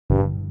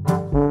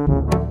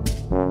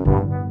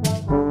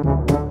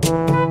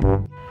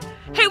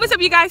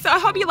up, you guys? So I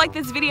hope you like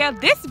this video.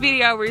 This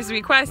video was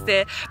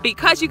requested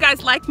because you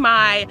guys like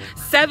my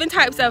 7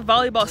 types of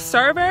volleyball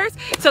servers.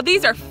 So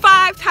these are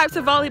 5 types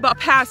of volleyball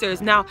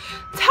passers. Now,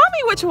 tell me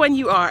which one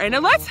you are. And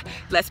then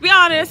let's be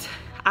honest,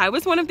 I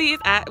was one of these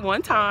at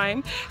one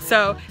time.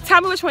 So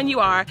tell me which one you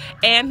are,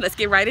 and let's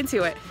get right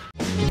into it.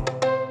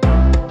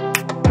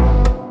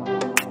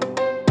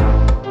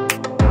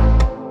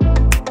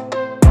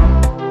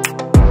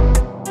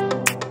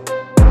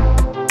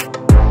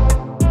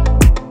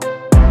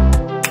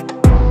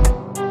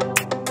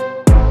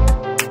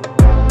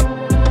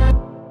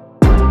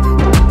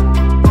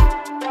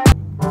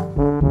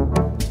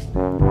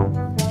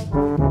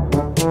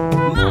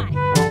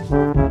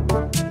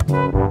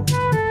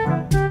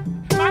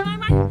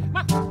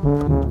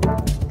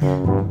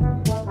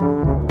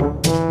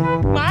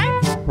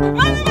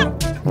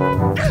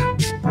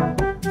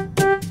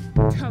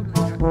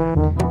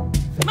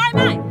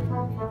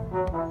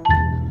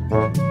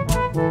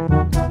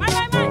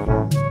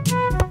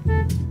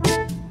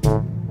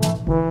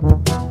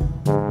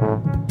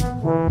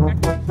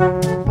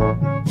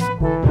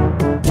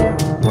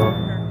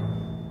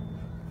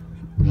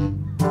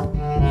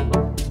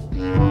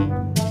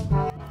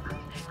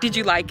 Did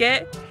you like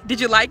it?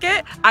 Did you like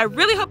it? I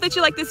really hope that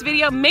you like this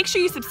video. Make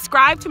sure you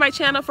subscribe to my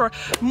channel for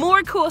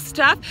more cool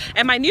stuff.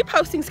 And my new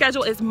posting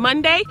schedule is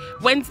Monday,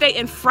 Wednesday,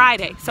 and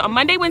Friday. So on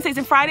Monday, Wednesdays,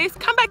 and Fridays,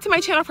 come back to my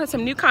channel for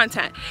some new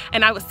content.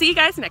 And I will see you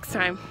guys next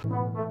time.